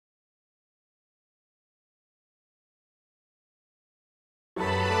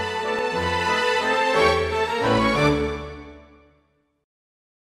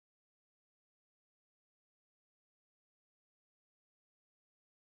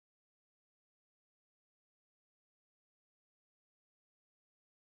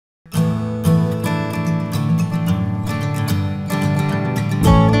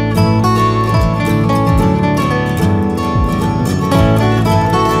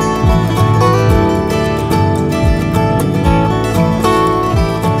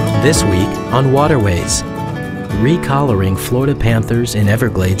This week on Waterways, recollaring Florida Panthers in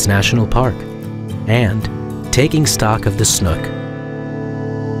Everglades National Park, and taking stock of the Snook.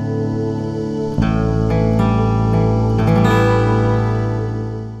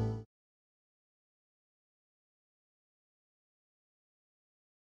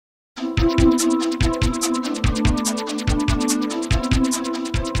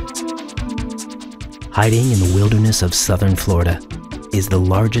 Hiding in the wilderness of southern Florida is the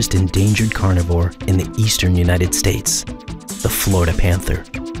largest endangered carnivore in the eastern United States, the Florida Panther.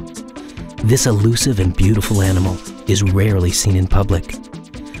 This elusive and beautiful animal is rarely seen in public.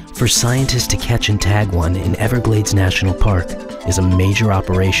 For scientists to catch and tag one in Everglades National Park is a major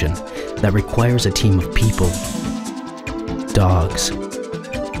operation that requires a team of people, dogs,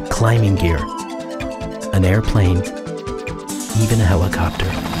 climbing gear, an airplane, even a helicopter.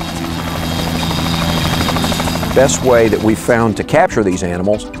 The best way that we've found to capture these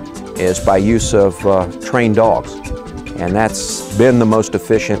animals is by use of trained dogs. And that's been the most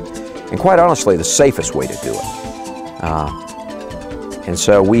efficient and, quite honestly, the safest way to do it. And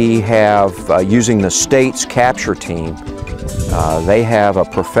so we have, using the state's capture team, they have a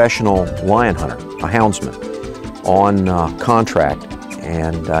professional lion hunter, a houndsman, on contract.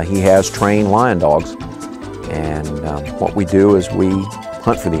 And he has trained lion dogs. And what we do is we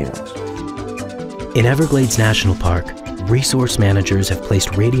hunt for the animals. In Everglades National Park, resource managers have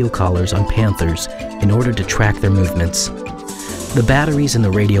placed radio collars on panthers in order to track their movements. The batteries in the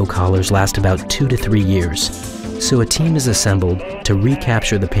radio collars last about 2 to 3 years, so a team is assembled to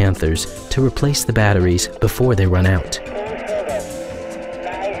recapture the panthers to replace the batteries before they run out.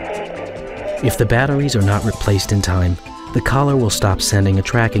 If the batteries are not replaced in time, the collar will stop sending a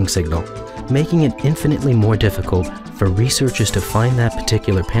tracking signal, making it infinitely more difficult for researchers to find that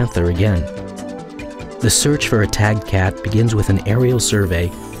particular panther again. The search for a tagged cat begins with an aerial survey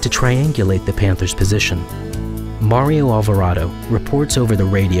to triangulate the panther's position. Mario Alvarado reports over the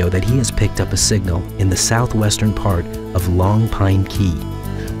radio that he has picked up a signal in the southwestern part of Long Pine Key,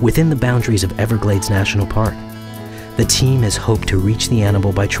 within the boundaries of Everglades National Park. The team has hoped to reach the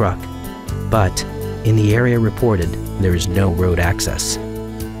animal by truck, but in the area reported, there is no road access.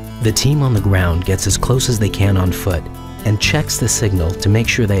 The team on the ground gets as close as they can on foot and checks the signal to make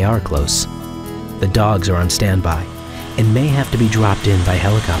sure they are close. The dogs are on standby and may have to be dropped in by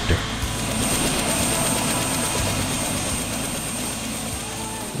helicopter.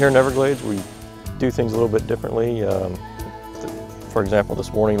 Here in Everglades, we do things a little bit differently. For example,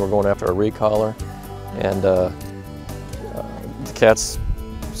 this morning we're going after a recaller, and the cat's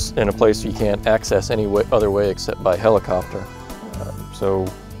in a place you can't access any other way except by helicopter.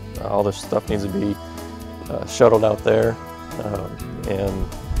 So all this stuff needs to be shuttled out there, and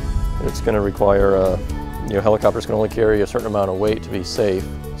it's going to require, helicopters can only carry a certain amount of weight to be safe.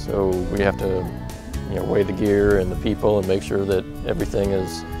 So we have to, weigh the gear and the people and make sure that everything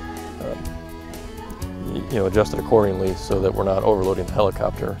is, adjusted accordingly so that we're not overloading the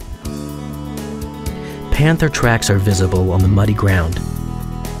helicopter. Panther tracks are visible on the muddy ground.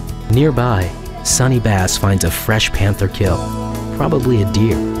 Nearby, Sonny Bass finds a fresh panther kill, probably a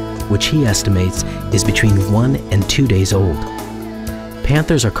deer, which he estimates is between 1 and 2 days old.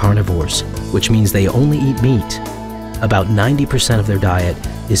 Panthers are carnivores, which means they only eat meat. About 90% of their diet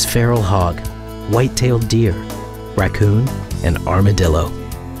is feral hog, white-tailed deer, raccoon, and armadillo.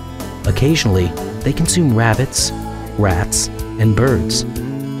 Occasionally, they consume rabbits, rats, and birds.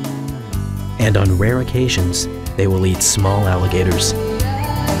 And on rare occasions, they will eat small alligators.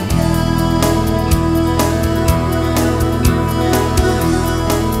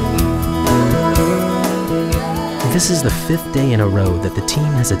 This is the 5th day in a row that the team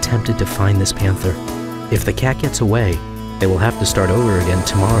has attempted to find this panther. If the cat gets away, they will have to start over again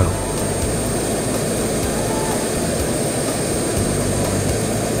tomorrow.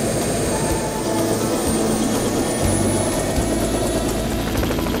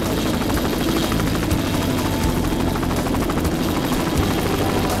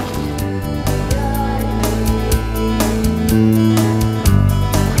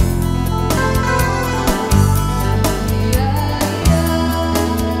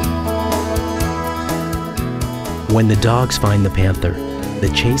 When the dogs find the panther,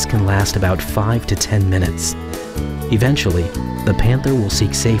 the chase can last about 5 to 10 minutes. Eventually, the panther will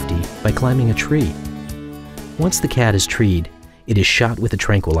seek safety by climbing a tree. Once the cat is treed, it is shot with a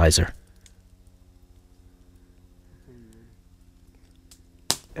tranquilizer.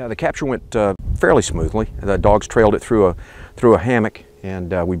 The capture went fairly smoothly. The dogs trailed it through a hammock,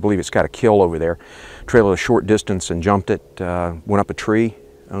 and we believe it's got a kill over there. Trailed it a short distance and jumped it, went up a tree,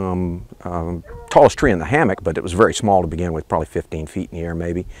 tallest tree in the hammock, but it was very small to begin with, probably 15 feet in the air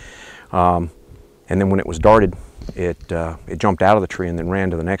maybe. And then when it was darted, it jumped out of the tree and then ran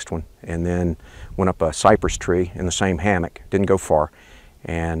to the next one, and then went up a cypress tree in the same hammock, didn't go far.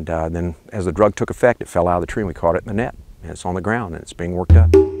 And then as the drug took effect, it fell out of the tree and we caught it in the net. And it's on the ground and it's being worked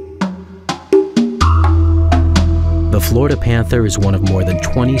up. The Florida panther is one of more than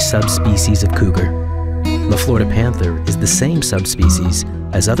 20 subspecies of cougar. The Florida panther is the same subspecies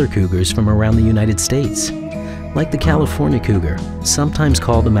as other cougars from around the United States, like the California cougar, sometimes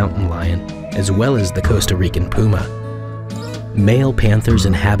called a mountain lion, as well as the Costa Rican puma. Male panthers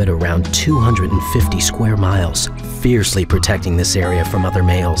inhabit around 250 square miles, fiercely protecting this area from other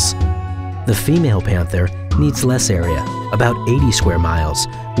males. The female panther needs less area, about 80 square miles,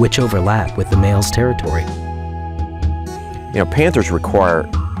 which overlap with the male's territory. You know, panthers require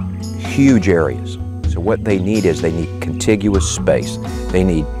huge areas. So what they need is they need contiguous space. They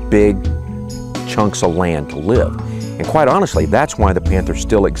need big chunks of land to live. And quite honestly, that's why the panther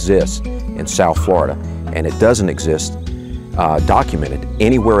still exists in South Florida, and it doesn't exist documented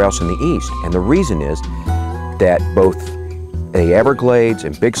anywhere else in the East. And the reason is that both the Everglades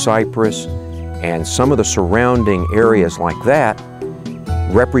and Big Cypress and some of the surrounding areas like that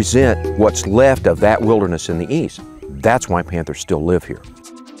represent what's left of that wilderness in the East. That's why panthers still live here.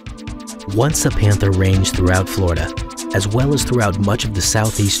 Once a panther ranged throughout Florida, as well as throughout much of the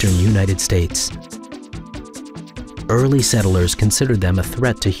southeastern United States. Early settlers considered them a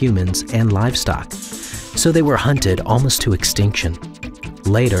threat to humans and livestock, so they were hunted almost to extinction.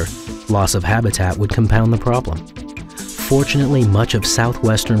 Later, loss of habitat would compound the problem. Fortunately, much of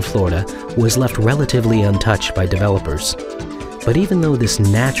southwestern Florida was left relatively untouched by developers. But even though this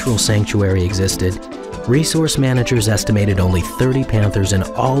natural sanctuary existed, resource managers estimated only 30 panthers in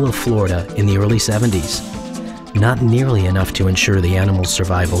all of Florida in the early 70s. Not nearly enough to ensure the animal's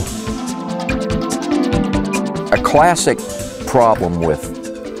survival. A classic problem with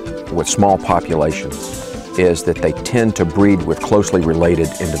small populations is that they tend to breed with closely related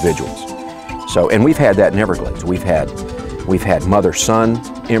individuals. So, and we've had that in Everglades. We've had mother-son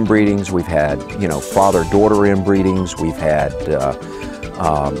inbreedings. We've had, father-daughter inbreedings. We've had,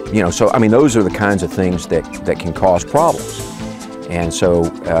 so I mean, those are the kinds of things that can cause problems. And so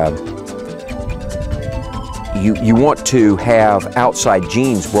you want to have outside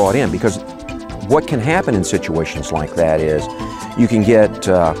genes brought in, because what can happen in situations like that is you can get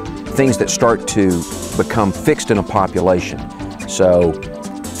things that start to become fixed in a population. So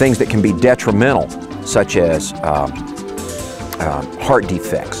things that can be detrimental, such as heart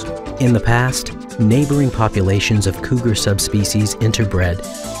defects. In the past, neighboring populations of cougar subspecies interbred,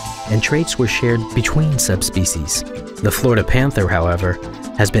 and traits were shared between subspecies. The Florida panther, however,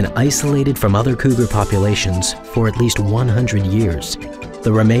 has been isolated from other cougar populations for at least 100 years.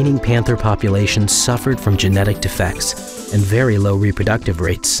 The remaining panther population suffered from genetic defects and very low reproductive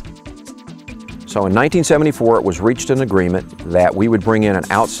rates. So in 1974, it was reached an agreement that we would bring in an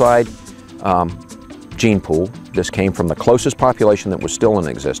outside gene pool. This came from the closest population that was still in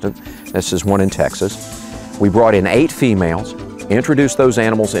existence. This is one in Texas. We brought in 8 females, introduced those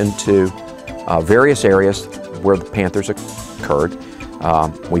animals into various areas where the panthers occurred.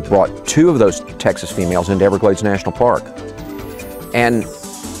 We brought 2 of those Texas females into Everglades National Park. And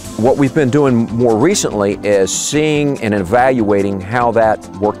what we've been doing more recently is seeing and evaluating how that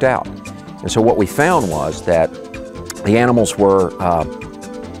worked out. And so what we found was that the animals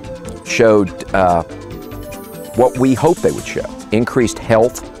showed what we hoped they would show. Increased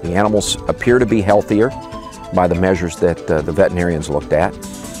health. The animals appear to be healthier by the measures that the veterinarians looked at,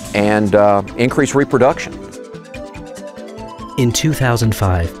 and increased reproduction. In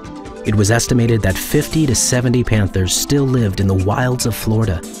 2005, it was estimated that 50 to 70 panthers still lived in the wilds of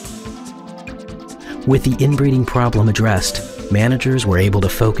Florida. With the inbreeding problem addressed, managers were able to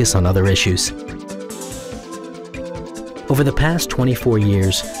focus on other issues. Over the past 24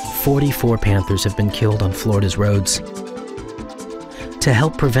 years, 44 panthers have been killed on Florida's roads. To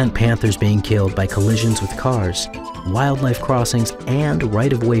help prevent panthers being killed by collisions with cars, wildlife crossings and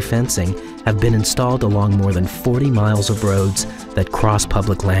right-of-way fencing have been installed along more than 40 miles of roads that cross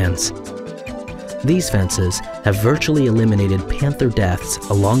public lands. These fences have virtually eliminated panther deaths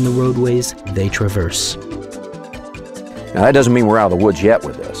along the roadways they traverse. Now that doesn't mean we're out of the woods yet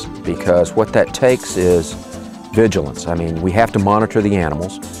with this, because what that takes is vigilance. I mean, we have to monitor the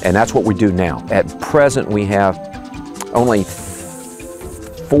animals, and that's what we do now. At present, we have only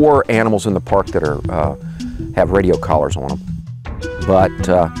 4 animals in the park that have radio collars on them, but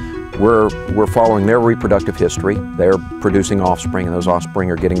we're following their reproductive history. They're producing offspring, and those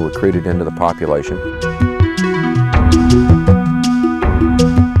offspring are getting recruited into the population.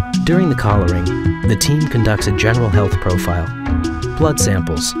 During the collaring, the team conducts a general health profile, blood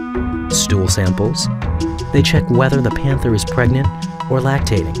samples, stool samples. They check whether the panther is pregnant or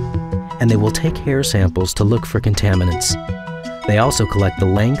lactating, and they will take hair samples to look for contaminants. They also collect the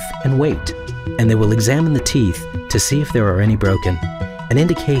length and weight, and they will examine the teeth to see if there are any broken, an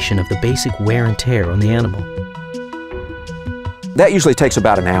indication of the basic wear and tear on the animal. That usually takes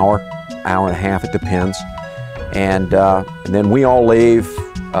about an hour, hour and a half, it depends. And then we all leave.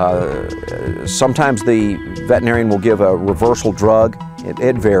 Sometimes the veterinarian will give a reversal drug.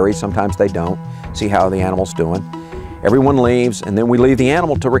 It varies, sometimes they don't. See how the animal's doing. Everyone leaves, and then we leave the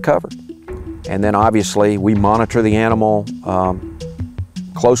animal to recover. And then obviously we monitor the animal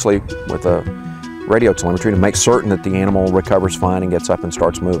closely with a radio telemetry to make certain that the animal recovers fine and gets up and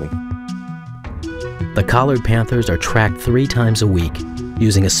starts moving. The collared panthers are tracked 3 times a week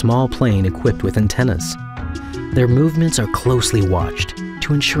using a small plane equipped with antennas. Their movements are closely watched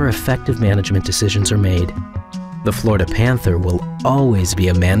to ensure effective management decisions are made. The Florida Panther will always be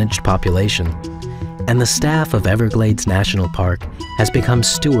a managed population, and the staff of Everglades National Park has become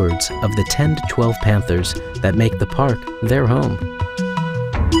stewards of the 10 to 12 panthers that make the park their home.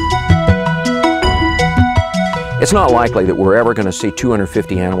 It's not likely that we're ever going to see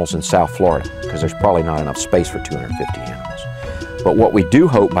 250 animals in South Florida, because there's probably not enough space for 250 animals. But what we do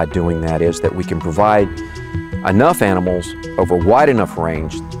hope by doing that is that we can provide enough animals over wide enough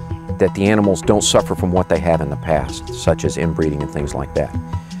range that the animals don't suffer from what they have in the past, such as inbreeding and things like that.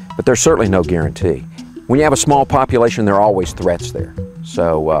 But there's certainly no guarantee. When you have a small population, there are always threats there.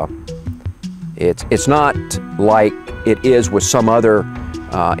 So it's not like it is with some other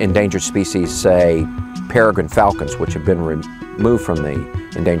endangered species, say peregrine falcons, which have been removed from the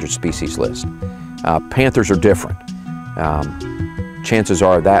endangered species list. Panthers are different. Chances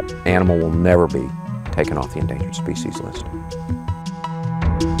are that animal will never be taken off the endangered species list.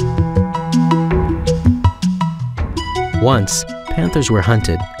 Once, panthers were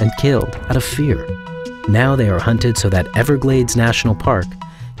hunted and killed out of fear. Now they are hunted so that Everglades National Park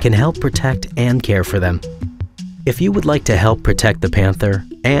can help protect and care for them. If you would like to help protect the panther,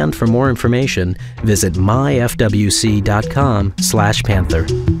 and for more information, visit myfwc.com/panther.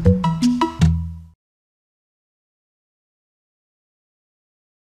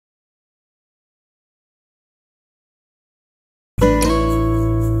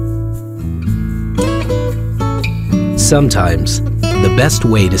 Sometimes, the best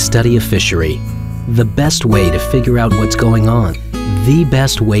way to study a fishery, the best way to figure out what's going on, the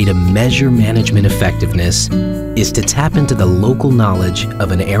best way to measure management effectiveness is to tap into the local knowledge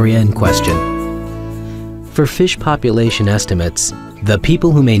of an area in question. For fish population estimates, the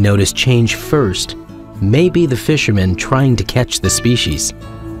people who may notice change first may be the fishermen trying to catch the species.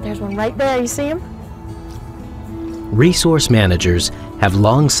 There's one right there, you see him? Resource managers have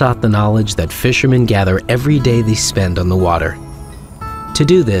long sought the knowledge that fishermen gather every day they spend on the water. To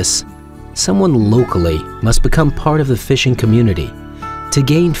do this, someone locally must become part of the fishing community to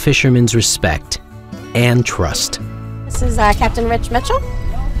gain fishermen's respect and trust. This is Captain Rich Mitchell.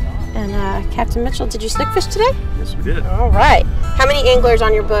 And Captain Mitchell, did you snook fish today? Yes, we did. All right. How many anglers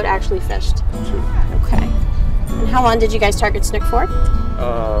on your boat actually fished? 2. Okay. And how long did you guys target snook for?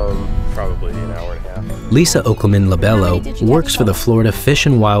 Probably an hour and a half. Lisa Obelman-Lobello works for the Florida Fish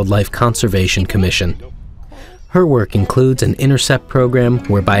and Wildlife Conservation Commission. Her work includes an intercept program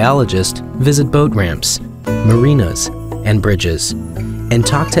where biologists visit boat ramps, marinas, and bridges, and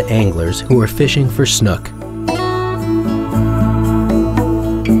talk to anglers who are fishing for snook.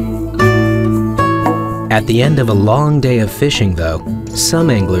 At the end of a long day of fishing, though, some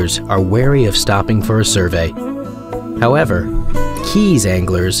anglers are wary of stopping for a survey. However, Keys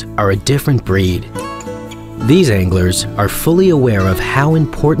anglers are a different breed. These anglers are fully aware of how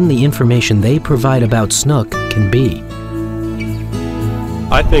important the information they provide about snook can be.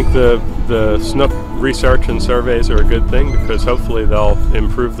 I think the snook research and surveys are a good thing because hopefully they'll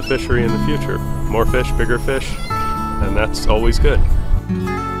improve the fishery in the future. More fish, bigger fish, and that's always good.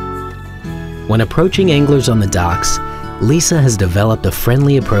 When approaching anglers on the docks, Lisa has developed a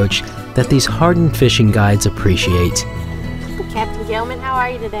friendly approach that these hardened fishing guides appreciate. Captain Gilman, how are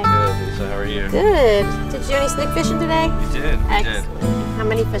you today? Good, Lisa, how are you? Good. Did you do any snook fishing today? We did. Excellent. How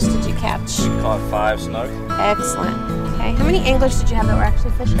many fish did you catch? We caught 5 snook. Excellent. Okay. How many anglers did you have that were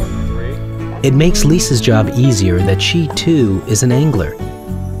actually fishing? 3. It makes Lisa's job easier that she too is an angler,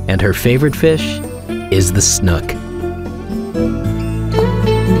 and her favorite fish is the snook.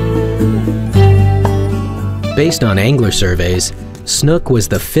 Based on angler surveys, snook was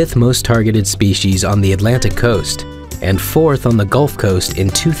the 5th most targeted species on the Atlantic coast and 4th on the Gulf Coast in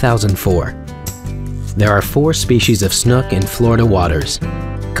 2004. There are 4 species of snook in Florida waters: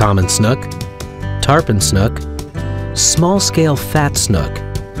 common snook, tarpon snook, small-scale fat snook,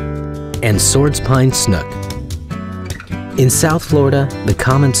 and swords pine snook. In South Florida, the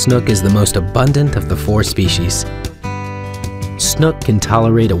common snook is the most abundant of the 4 species. Snook can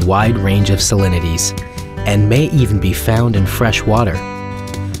tolerate a wide range of salinities and may even be found in fresh water.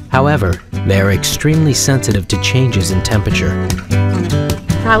 However, they are extremely sensitive to changes in temperature.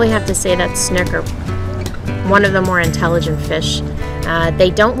 Probably have to say that snook are one of the more intelligent fish.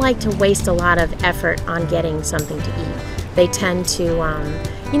 They don't like to waste a lot of effort on getting something to eat. They tend to,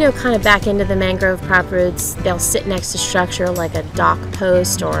 kind of back into the mangrove prop roots. They'll sit next to structure like a dock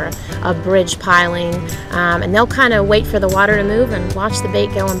post or a bridge piling, and they'll kind of wait for the water to move and watch the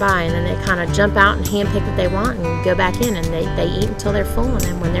bait going by, and then they kind of jump out and handpick what they want and go back in, and they eat until they're full, and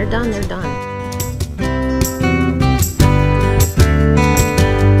then when they're done, they're done.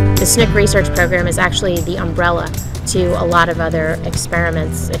 The Snook Research Program is actually the umbrella to a lot of other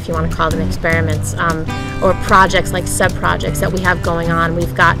experiments, if you want to call them experiments, or projects like sub-projects that we have going on.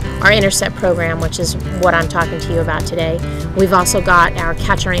 We've got our Intercept program, which is what I'm talking to you about today. We've also got our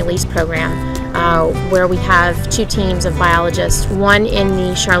Catch and Release program, where we have 2 teams of biologists, one in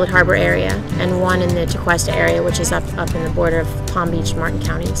the Charlotte Harbor area and one in the Tequesta area, which is up in the border of Palm Beach, Martin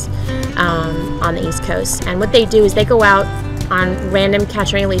counties, on the East Coast. And what they do is they go out on random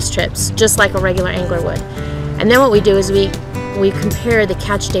catch and release trips, just like a regular angler would. And then what we do is we compare the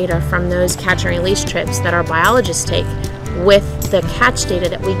catch data from those catch and release trips that our biologists take with the catch data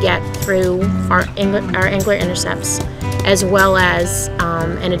that we get through our angler intercepts, as well as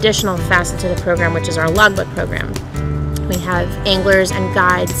an additional facet to the program, which is our logbook program. We have anglers and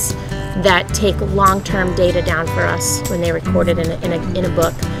guides that take long-term data down for us when they record it in a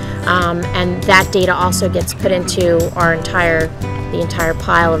book. And that data also gets put into the entire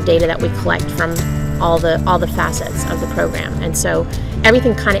pile of data that we collect from all the facets of the program. And so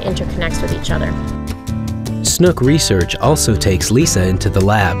everything kind of interconnects with each other. Snook Research also takes Lisa into the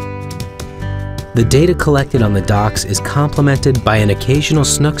lab. The data collected on the docks is complemented by an occasional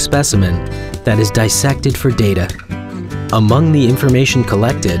snook specimen that is dissected for data. Among the information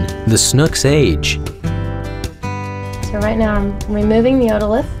collected, the snook's age. So right now I'm removing the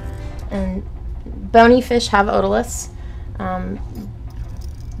otolith, and bony fish have otoliths.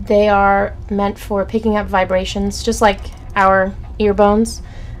 They are meant for picking up vibrations, just like our ear bones.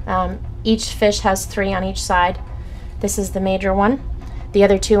 Each fish has 3 on each side. This is the major one. The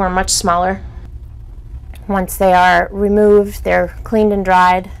other 2 are much smaller. Once they are removed, they're cleaned and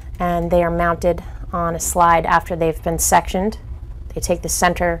dried, and they are mounted on a slide after they've been sectioned. They take the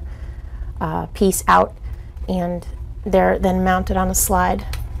center piece out, and they're then mounted on a slide,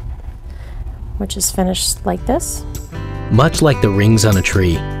 which is finished like this. Much like the rings on a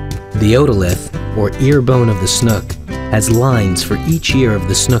tree, the otolith, or ear bone of the snook, has lines for each year of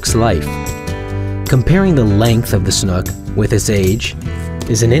the snook's life. Comparing the length of the snook with its age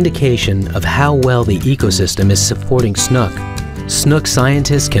is an indication of how well the ecosystem is supporting snook. Snook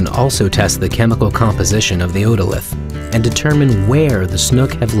scientists can also test the chemical composition of the otolith and determine where the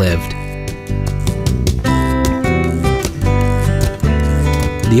snook have lived.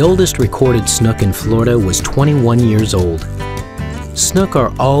 The oldest recorded snook in Florida was 21 years old. Snook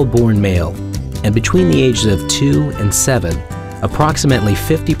are all born male, and between the ages of 2 and 7, approximately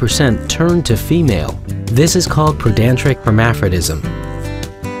 50% turn to female. This is called predantric hermaphrodism.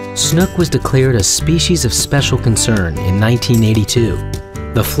 Snook was declared a species of special concern in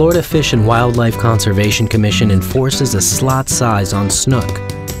 1982. The Florida Fish and Wildlife Conservation Commission enforces a slot size on snook.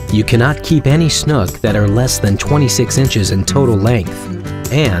 You cannot keep any snook that are less than 26 inches in total length,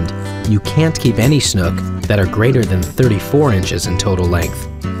 and you can't keep any snook that are greater than 34 inches in total length.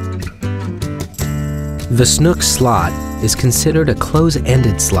 The snook slot is considered a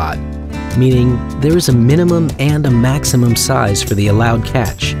close-ended slot, meaning there is a minimum and a maximum size for the allowed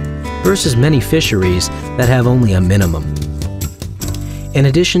catch, versus many fisheries that have only a minimum. In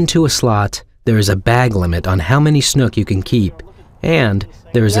addition to a slot, there is a bag limit on how many snook you can keep, and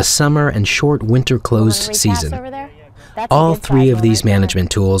there is a summer and short winter closed season. All 3 of these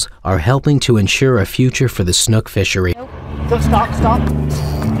management tools are helping to ensure a future for the snook fishery. So stop.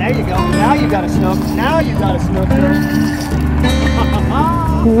 There you go. Now you got a snook. Now you got a snook.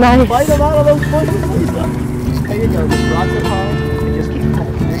 Nice. Bite them out of those bushes, Lisa. There you go. Just rock the pole and just keep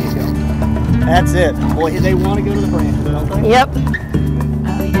pulling. There you go. That's it. Boy, they want to go to the branches, don't they? Yep.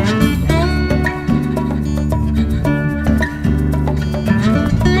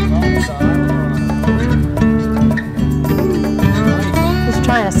 He's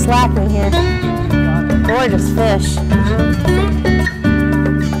trying to slap me here. Gorgeous fish.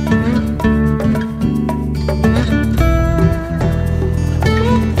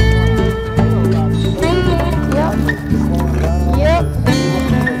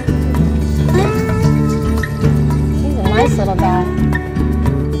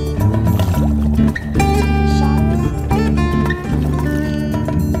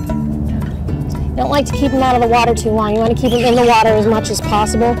 Don't like to keep them out of the water too long. You want to keep them in the water as much as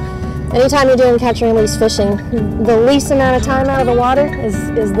possible. Anytime you're doing catch and release fishing, the least amount of time out of the water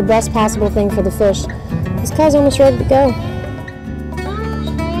is the best possible thing for the fish. This guy's almost ready to go.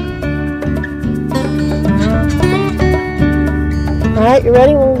 All right, you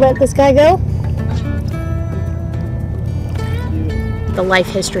ready? We'll let this guy go. The life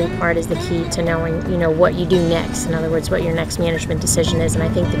history part is the key to knowing, what you do next. In other words, what your next management decision is. And I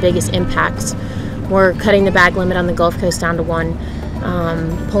think the biggest impacts were cutting the bag limit on the Gulf Coast down to 1,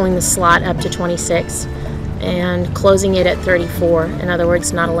 pulling the slot up to 26, and closing it at 34. In other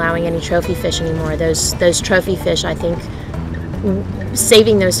words, not allowing any trophy fish anymore. Those trophy fish, I think,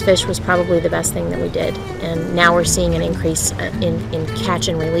 saving those fish was probably the best thing that we did. And now we're seeing an increase in catch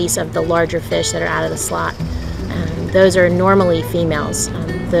and release of the larger fish that are out of the slot. Those are normally females.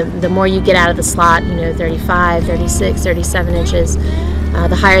 The more you get out of the slot, 35, 36, 37 inches,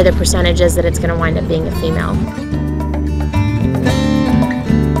 the higher the percentage is that it's going to wind up being a female.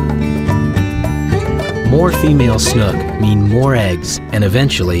 More female snook mean more eggs and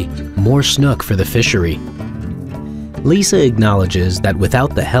eventually more snook for the fishery. Lisa acknowledges that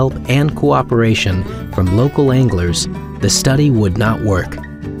without the help and cooperation from local anglers, the study would not work.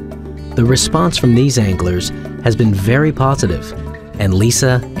 The response from these anglers has been very positive, and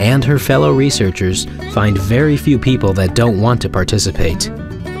Lisa and her fellow researchers find very few people that don't want to participate.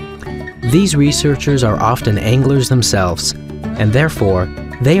 These researchers are often anglers themselves, and therefore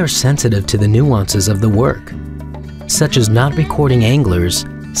they are sensitive to the nuances of the work, such as not recording anglers'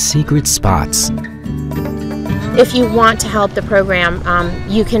 secret spots. If you want to help the program,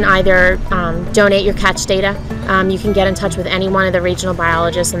 you can either donate your catch data. You can get in touch with any one of the regional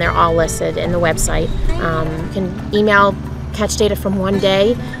biologists, and they're all listed in the website. You can email catch data from 1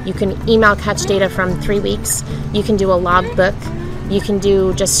 day. You can email catch data from 3 weeks. You can do a log book. You can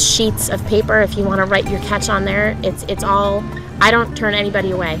do just sheets of paper if you want to write your catch on there. It's all. I don't turn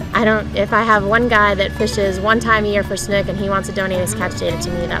anybody away. If I have one guy that fishes 1 time a year for snook and he wants to donate his catch data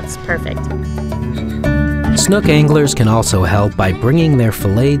to me, that's perfect. Snook anglers can also help by bringing their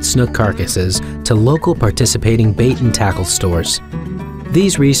filleted snook carcasses to local participating bait and tackle stores.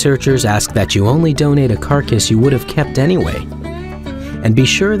 These researchers ask that you only donate a carcass you would have kept anyway. And be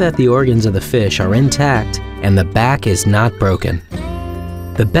sure that the organs of the fish are intact and the back is not broken.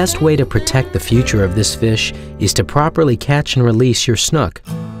 The best way to protect the future of this fish is to properly catch and release your snook.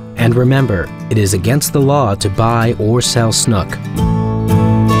 And remember, it is against the law to buy or sell snook.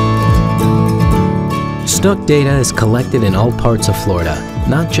 Snook data is collected in all parts of Florida,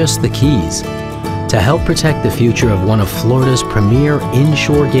 not just the Keys. To help protect the future of one of Florida's premier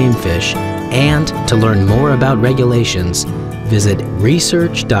inshore game fish and to learn more about regulations, visit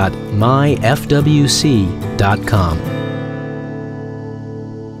research.myfwc.com.